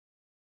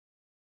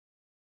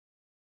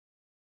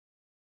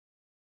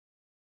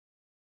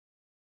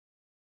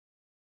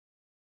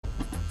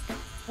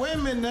Wait a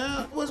minute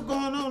now. What's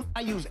going on? I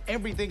used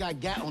everything I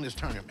got on this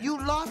tournament.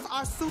 You lost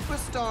our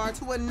superstar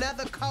to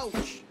another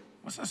coach.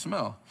 What's that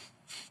smell?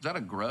 Is that a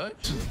grudge?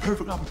 This is a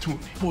perfect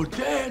opportunity for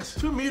Dax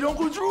to meet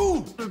Uncle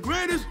Drew, the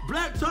greatest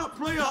black top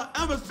player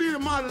I've ever seen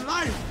in my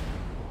life.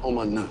 Oh,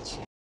 my nuts.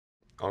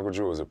 Uncle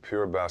Drew is a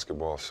pure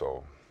basketball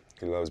soul.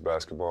 He loves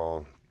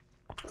basketball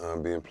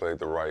being played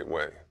the right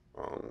way.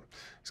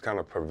 He's kind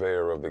of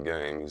purveyor of the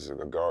game. He's a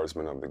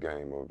guardsman of the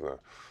game, of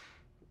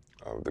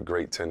the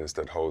great tenets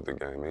that hold the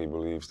game. And he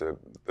believes that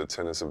the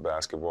tenets of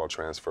basketball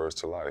transfers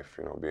to life,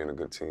 you know, being a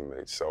good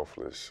teammate,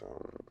 selfless,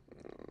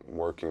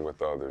 working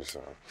with others,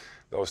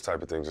 those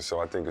type of things. And so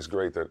I think it's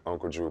great that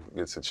Uncle Drew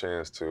gets a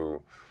chance to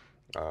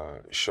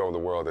show the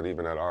world that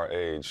even at our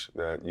age,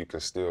 that you can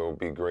still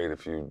be great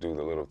if you do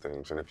the little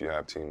things and if you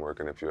have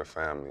teamwork and if you're a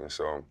family. And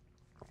so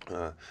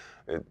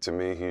to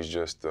me, he's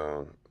just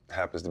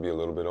happens to be a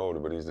little bit older,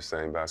 but he's the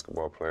same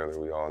basketball player that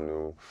we all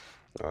knew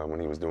when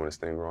he was doing his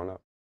thing growing up.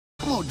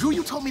 Come on, Drew,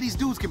 you told me these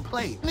dudes can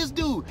play. And this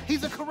dude,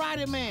 he's a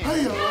karate man.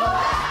 Hey,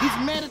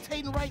 he's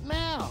meditating right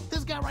now.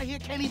 This guy right here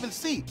can't even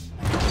see.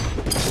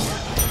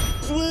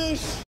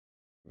 Swish!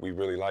 We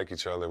really like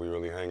each other. We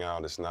really hang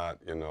out. It's not,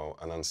 you know,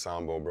 an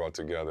ensemble brought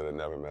together that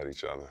never met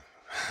each other.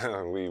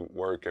 We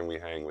work and we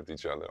hang with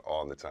each other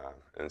all the time.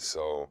 And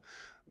so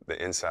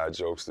the inside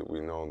jokes that we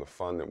know, the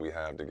fun that we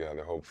have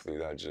together, hopefully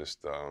that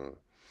just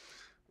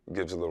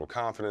gives a little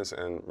confidence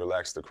and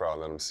relax the crowd,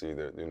 let them see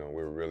that, you know,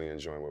 we're really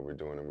enjoying what we're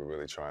doing and we're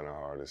really trying our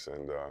hardest.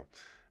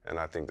 And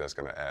I think that's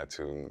going to add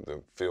to the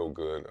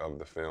feel-good of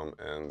the film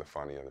and the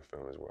funny of the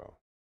film as well.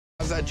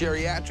 How's that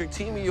geriatric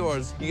team of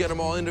yours? You get them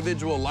all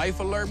individual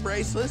life alert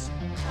bracelets?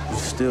 You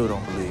still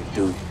don't believe,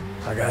 do you?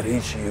 I got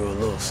each of you a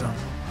little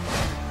something.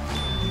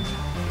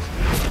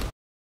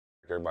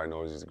 Everybody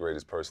knows he's the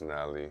greatest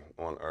personality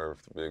on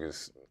earth, the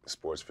biggest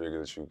sports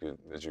figure that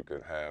you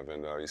could have,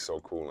 and he's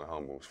so cool and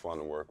humble. It's fun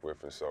to work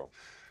with, and so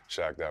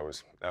Shaq, that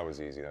was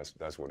easy.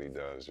 That's what he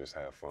does, just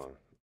have fun.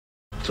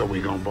 So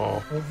we gonna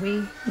ball?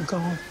 We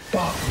gon'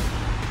 ball.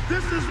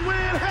 This is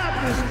where it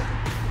happens.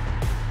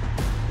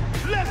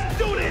 Let's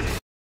do this!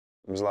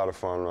 It was a lot of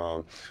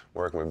fun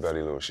working with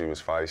Betty Lou. She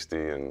was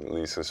feisty, and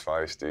Lisa's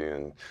feisty,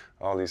 and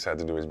all Lisa had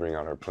to do was bring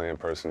out her playing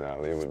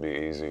personality. It would be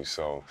easy.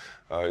 So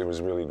it was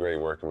really great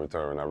working with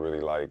her, and I really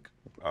like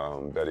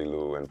Betty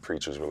Lou and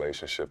Preacher's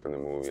relationship in the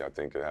movie. I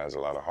think it has a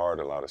lot of heart,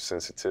 a lot of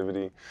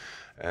sensitivity,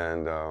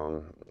 and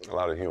a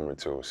lot of humor,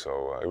 too.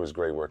 So it was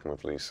great working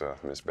with Lisa,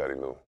 Miss Betty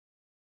Lou.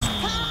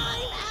 Time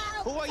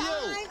out! Who are you?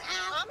 Time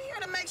out! I'm here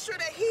to make sure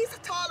that he's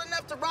tall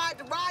enough to ride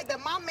the ride that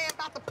my man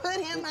about to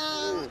put him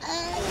on.